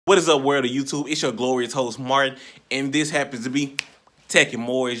What is up, world of YouTube? It's your glorious host, Martin, and this happens to be Tech and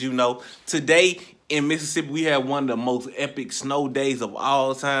More, as you know. Today in Mississippi, we have one of the most epic snow days of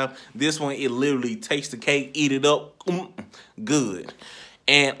all time. This one, it literally takes the cake, eat it up, good.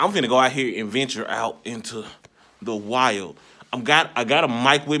 And I'm finna go out here and venture out into the wild. I got a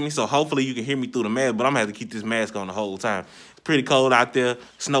mic with me, so hopefully you can hear me through the mask, but I'm gonna have to keep this mask on the whole time. It's pretty cold out there.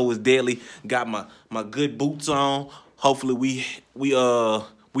 Snow is deadly. Got my good boots on. Hopefully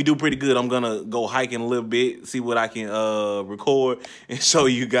we do pretty good. I'm gonna go hiking a little bit, see what I can record and show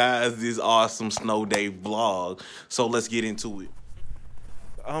you guys this awesome snow day vlog. So let's get into it.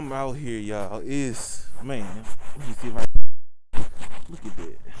 I'm out here, y'all. Man, let me see if I look at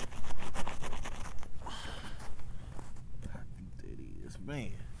that. How deep that is,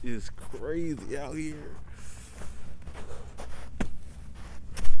 man. It's crazy out here.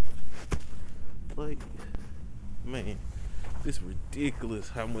 Like, man, it's ridiculous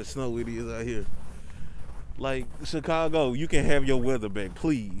how much snow it is out here. Like, Chicago, you can have your weather back,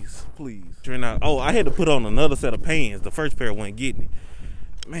 please, please. Oh, I had to put on another set of pants. The first pair wasn't getting it.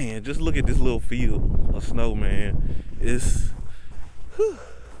 Man, just look at this little field of snow, man. It's, whew.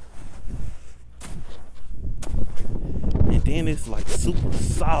 And then it's like super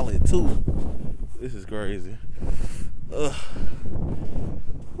solid too. This is crazy.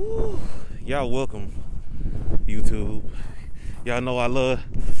 Y'all welcome, YouTube. Y'all know I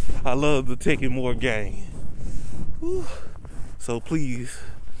love the Tech and More gang. Whew. So please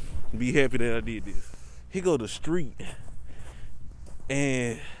be happy that I did this. Here go the street.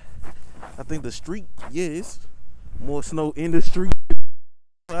 And I think the street, yeah, it's more snow in the street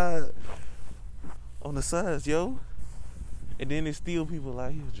on the sides, yo. And then there's still people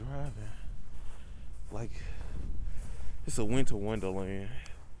out here driving. Like, it's a winter wonderland.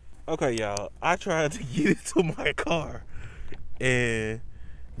 Okay, y'all, I tried to get into my car and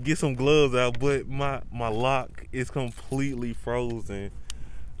get some gloves out, but my lock is completely frozen.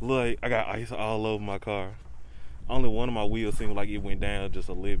 Look, I got ice all over my car. Only one of my wheels seemed like it went down just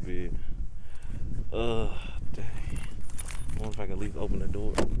a little bit. Dang. I wonder if I can at least open the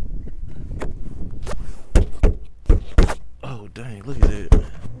door. Oh, dang, look at that.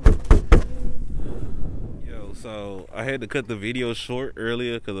 Yo, so I had to cut the video short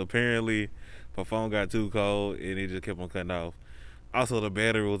earlier because apparently my phone got too cold and it just kept on cutting off. Also, the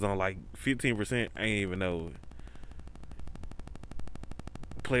battery was on like 15%. I ain't even know.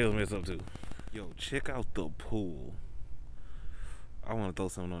 Players mess up too. Yo, check out the pool. I want to throw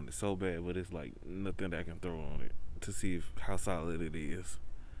something on it so bad, but it's like nothing that I can throw on it to see how solid it is.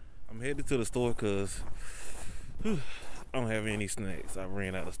 I'm headed to the store because I don't have any snacks. I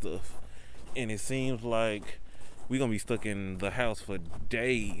ran out of stuff. And it seems like we're going to be stuck in the house for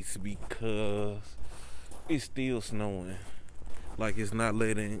days because it's still snowing. Like it's not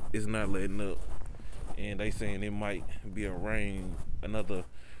letting up. And they saying it might be another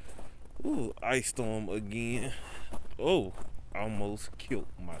ice storm again. Oh, I almost killed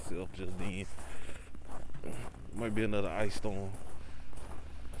myself just then. Might be another ice storm.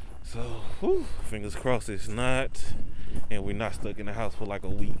 So, fingers crossed it's not, and we're not stuck in the house for like a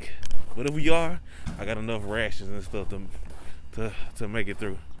week. But if we are, I got enough rations and stuff to make it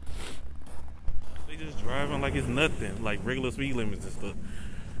through. They just driving like it's nothing, like regular speed limits and stuff.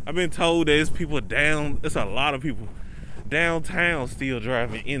 I've been told there's people it's a lot of people downtown still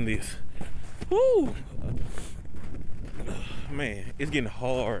driving in this. Woo! Man, it's getting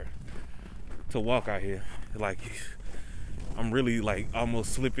hard to walk out here. Like, I'm really like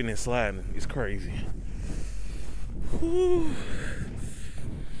almost slipping and sliding. It's crazy. Woo.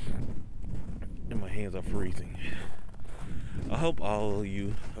 And my hands are freezing. I hope all of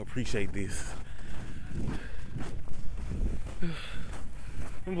you appreciate this.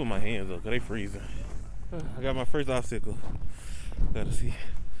 I'm put my hands up because they freezing. I got my first obstacle. Gotta see.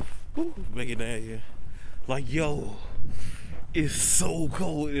 Woo, make it down here. Like, yo, it's so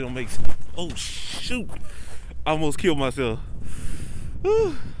cold. It don't make sense. Oh, shoot. I almost killed myself.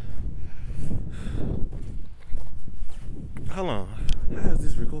 Woo. How long? How is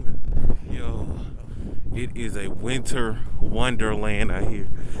this recording? Yo, it is a winter wonderland out here.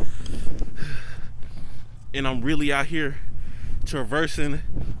 And I'm really out here traversing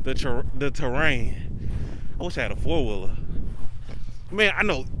the terrain. I wish I had a four-wheeler. Man, I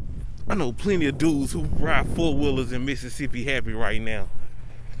know plenty of dudes who ride four-wheelers in Mississippi happy right now.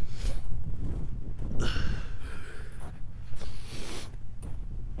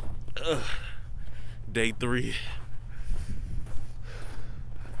 Day 3.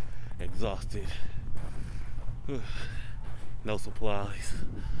 Exhausted. No supplies.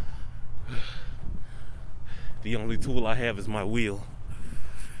 The only tool I have is my wheel.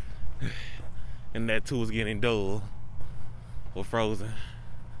 and that too is getting dull or frozen.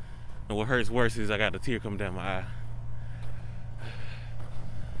 And what hurts worse is I got a tear coming down my eye.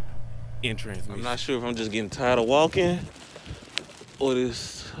 In transmission. I'm not sure if I'm just getting tired of walking or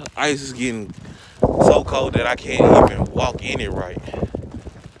this ice is getting so cold that I can't even walk in it right.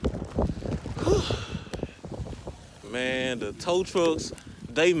 Man, the tow trucks,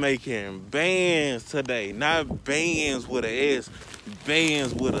 they making bands today. Not bands with an S,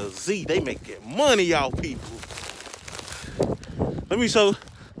 bands with a Z. They making money, y'all people. Let me show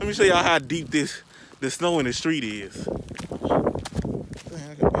y'all how deep the snow in the street is.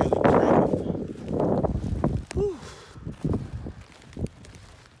 Dang, I can barely breathe. Whew.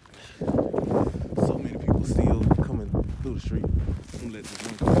 So many people still coming through the street. I'm gonna let this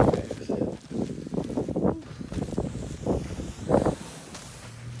one go past.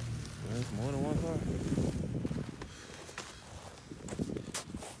 There's more than one car.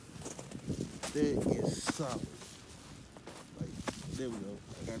 That is solid. Like, there we go.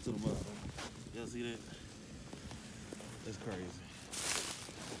 I got to the bottom. Y'all see that? That's crazy.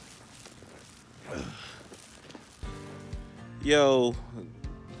 Yo,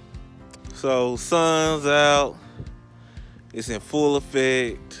 so sun's out. It's in full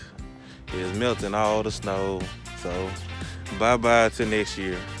effect. It's melting all the snow. So bye-bye to next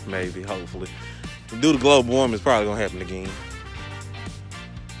year, maybe, hopefully. Due to global warming, it's probably gonna happen again.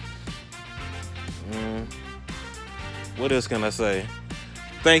 What else can I say?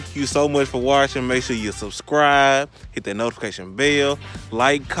 Thank you so much for watching. Make sure you subscribe, hit that notification bell,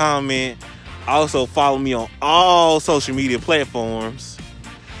 like, comment. Also follow me on all social media platforms.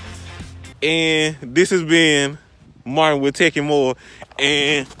 And this has been Martin with Tech and More.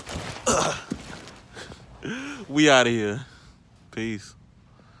 And we out of here. Peace.